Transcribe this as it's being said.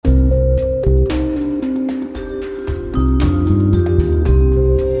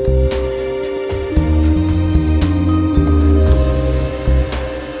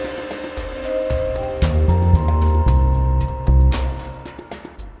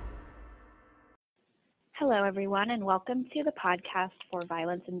Hello, everyone, and welcome to the podcast for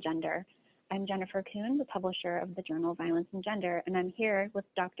Violence and Gender. I'm Jennifer Kuhn, the publisher of the journal Violence and Gender, and I'm here with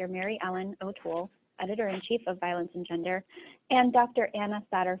Dr. Mary Ellen O'Toole, Editor-in-Chief of Violence and Gender, and Dr. Anna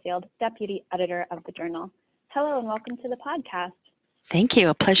Satterfield, Deputy Editor of the journal. Hello, and welcome to the podcast. Thank you.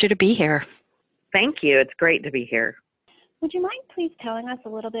 A pleasure to be here. Thank you. It's great to be here. Would you mind please telling us a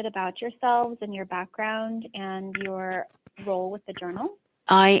little bit about yourselves and your background and your role with the journal?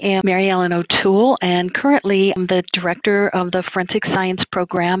 I am Mary Ellen O'Toole, and currently I'm the director of the Forensic Science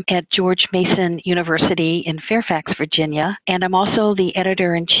Program at George Mason University in Fairfax, Virginia, and I'm also the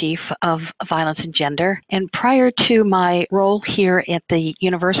editor-in-chief of Violence and Gender. And prior to my role here at the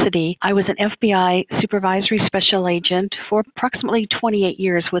university, I was an FBI supervisory special agent for approximately 28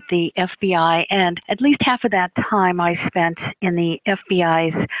 years with the FBI, and at least half of that time I spent in the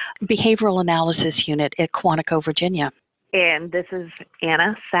FBI's Behavioral Analysis Unit at Quantico, Virginia. And this is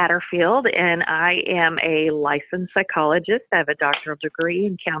Anna Satterfield, and I am a licensed psychologist. I have a doctoral degree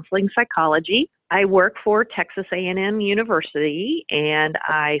in counseling psychology. I work for Texas A&M University, and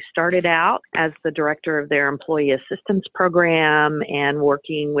I started out as the director of their employee assistance program and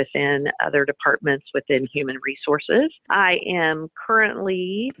working within other departments within human resources. I am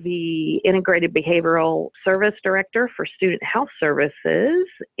currently the integrated behavioral service director for student health services,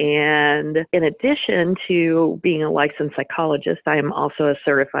 and in addition to being a licensed psychologist, I am also a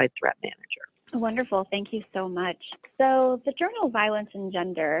certified threat manager. Wonderful. Thank you so much. So the journal Violence and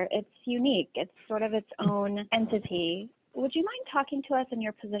Gender, it's unique. It's sort of its own entity. Would you mind talking to us in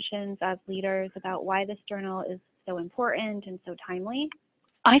your positions as leaders about why this journal is so important and so timely?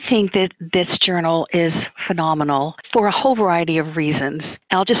 I think that this journal is phenomenal for a whole variety of reasons.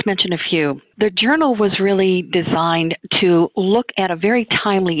 I'll just mention a few. The journal was really designed to look at a very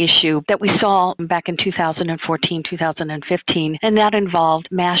timely issue that we saw back in 2014, 2015, and that involved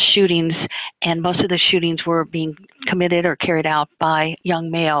mass shootings, and most of the shootings were being committed or carried out by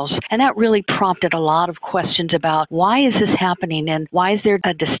young males. And that really prompted a lot of questions about why is this happening and why is there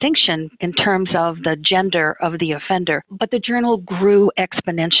a distinction in terms of the gender of the offender. But the journal grew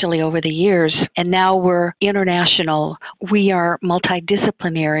exponentially over the years, and now we're international. We are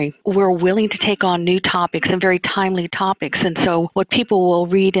multidisciplinary. We're willing to take on new topics and very timely topics. And so what people will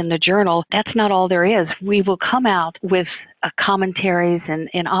read in the journal, that's not all there is. We will come out with commentaries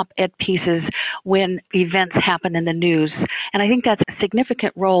and op-ed pieces when events happen in the news. And I think that's a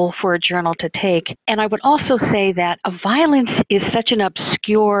significant role for a journal to take. And I would also say that violence is such an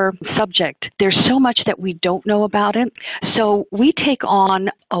obscure subject. There's so much that we don't know about it. So we take on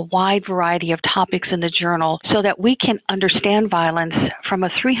a wide variety of topics in the journal so that we can understand violence from a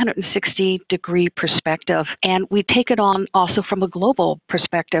 360-degree perspective. And we take it on also from a global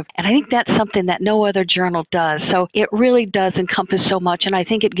perspective. And I think that's something that no other journal does. So it really does encompass so much, and I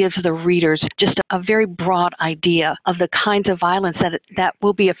think it gives the readers just a very broad idea of the kinds of violence that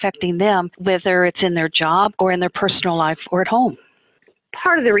will be affecting them, whether it's in their job or in their personal life or at home.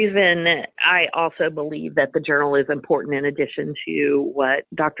 Part of the reason I also believe that the journal is important, in addition to what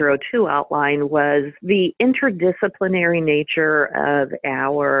Dr. O'Toole outlined, was the interdisciplinary nature of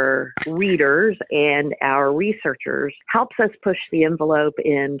our readers and our researchers helps us push the envelope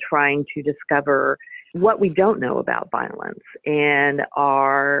in trying to discover what we don't know about violence. And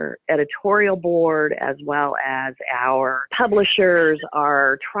our editorial board, as well as our publishers,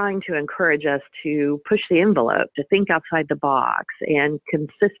 are trying to encourage us to push the envelope, to think outside the box, and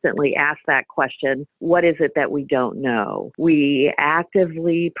consistently ask that question, what is it that we don't know? We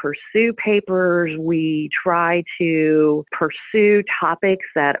actively pursue papers. We try to pursue topics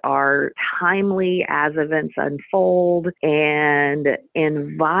that are timely as events unfold, and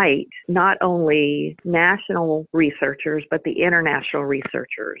invite not only national researchers, but the international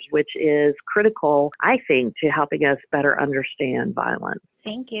researchers, which is critical, I think, to helping us better understand violence.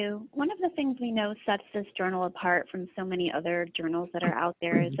 Thank you. One of the things we know sets this journal apart from so many other journals that are out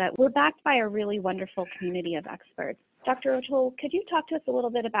there is that we're backed by a really wonderful community of experts. Dr. O'Toole, could you talk to us a little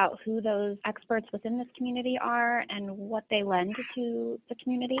bit about who those experts within this community are and what they lend to the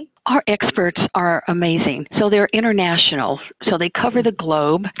community? Our experts are amazing. So they're international. So they cover the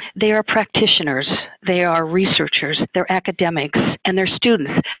globe. They are practitioners. They are researchers. They're academics, and they're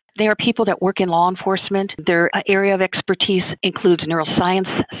students. They are people that work in law enforcement. Their area of expertise includes neuroscience,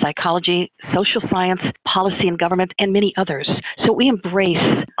 psychology, social science, policy and government, and many others. So we embrace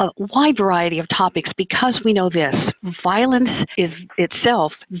a wide variety of topics because we know this. Violence is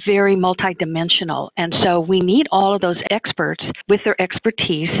itself very multidimensional. And so we need all of those experts with their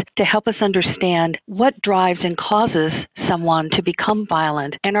expertise to help us understand what drives and causes someone to become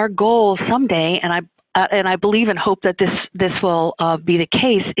violent. And our goal someday, and and I believe and hope that this will be the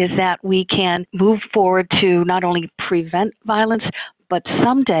case, is that we can move forward to not only prevent violence, but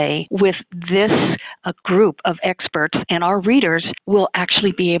someday with this group of experts and our readers will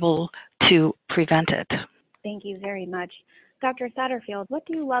actually be able to prevent it. Thank you very much. Dr. Satterfield, what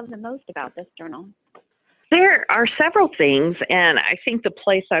do you love the most about this journal? There are several things, and I think the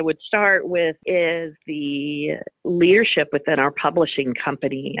place I would start with is the leadership within our publishing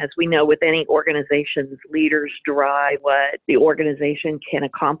company. As we know, with any organization's leaders drive what the organization can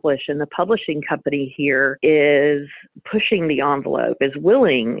accomplish, and the publishing company here is pushing the envelope, is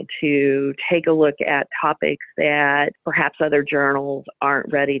willing to take a look at topics that perhaps other journals aren't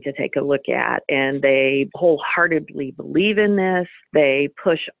ready to take a look at, and they wholeheartedly believe in this. They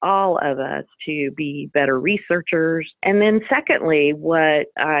push all of us to be better researchers. And then secondly, what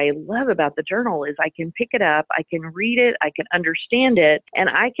I love about the journal is I can pick it up, I can read it, I can understand it, and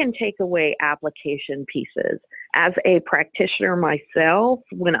I can take away application pieces. As a practitioner myself,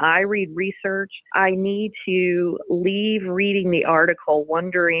 when I read research, I need to leave reading the article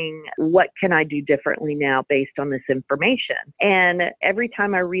wondering, what can I do differently now based on this information? And every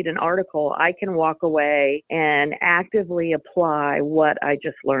time I read an article, I can walk away and actively apply what I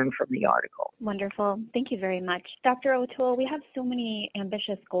just learned from the article. Wonderful. Thank you very much. Dr. O'Toole, we have so many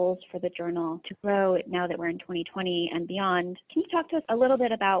ambitious goals for the journal to grow now that we're in 2020 and beyond. Can you talk to us a little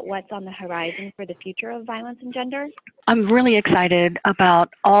bit about what's on the horizon for the future of violence and gender? I'm really excited about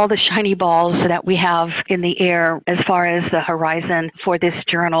all the shiny balls that we have in the air as far as the horizon for this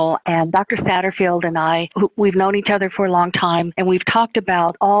journal. And Dr. Satterfield and I, we've known each other for a long time, and we've talked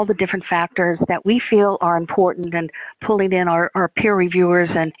about all the different factors that we feel are important, and pulling in our peer reviewers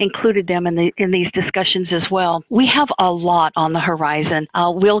and included them in these discussions as well. We have a lot on the horizon.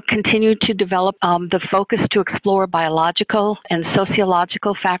 We'll continue to develop the focus to explore biological and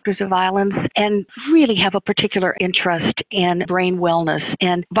sociological factors of violence, and really have a particular interest in brain wellness.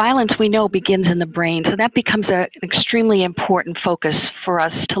 And violence, we know, begins in the brain, so that becomes an extremely important focus for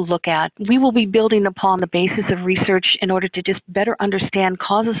us to look at. We will be building upon the basis of research in order to just better understand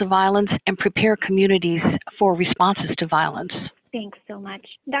causes of violence and prepare communities for responses to violence. Thanks so much.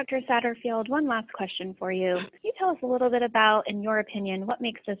 Dr. Satterfield, one last question for you. Can you tell us a little bit about, in your opinion, what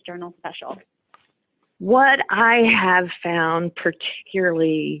makes this journal special? What I have found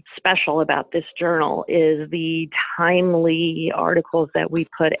particularly special about this journal is the timely articles that we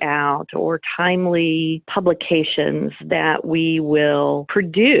put out, or timely publications that we will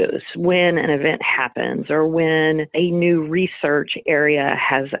produce when an event happens or when a new research area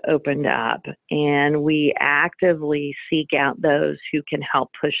has opened up. And we actively seek out those who can help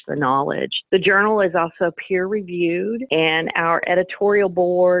push the knowledge. The journal is also peer reviewed, and our editorial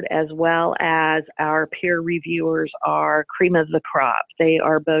board as well as our peer reviewers are cream of the crop. They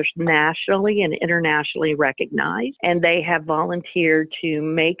are both nationally and internationally recognized, and they have volunteered to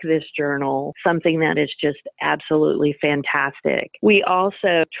make this journal something that is just absolutely fantastic. We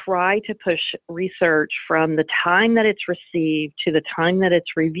also try to push research from the time that it's received to the time that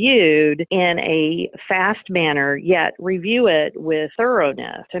it's reviewed in a fast manner, yet review it with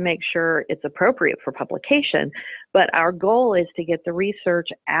thoroughness to make sure it's appropriate for publication. But our goal is to get the research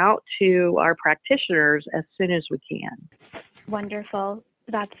out to our practitioners as soon as we can. Wonderful.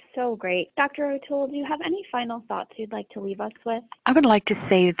 That's so great. Dr. O'Toole, do you have any final thoughts you'd like to leave us with? I would like to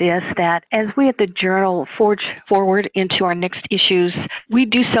say this, that as we at the journal forge forward into our next issues, we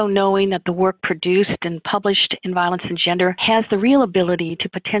do so knowing that the work produced and published in Violence and Gender has the real ability to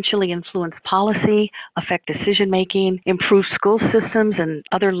potentially influence policy, affect decision-making, improve school systems and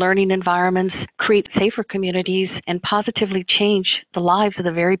other learning environments, create safer communities, and positively change the lives of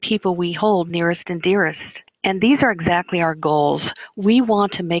the very people we hold nearest and dearest. And these are exactly our goals. We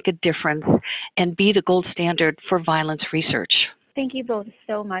want to make a difference and be the gold standard for violence research. Thank you both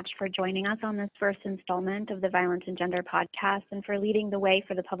so much for joining us on this first installment of the Violence and Gender podcast, and for leading the way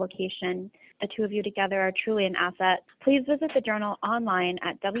for the publication. The two of you together are truly an asset. Please visit the journal online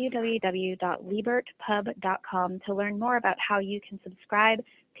at www.liebertpub.com to learn more about how you can subscribe,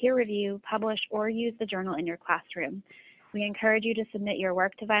 peer review, publish, or use the journal in your classroom. We encourage you to submit your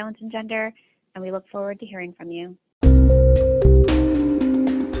work to Violence and Gender, and we look forward to hearing from you.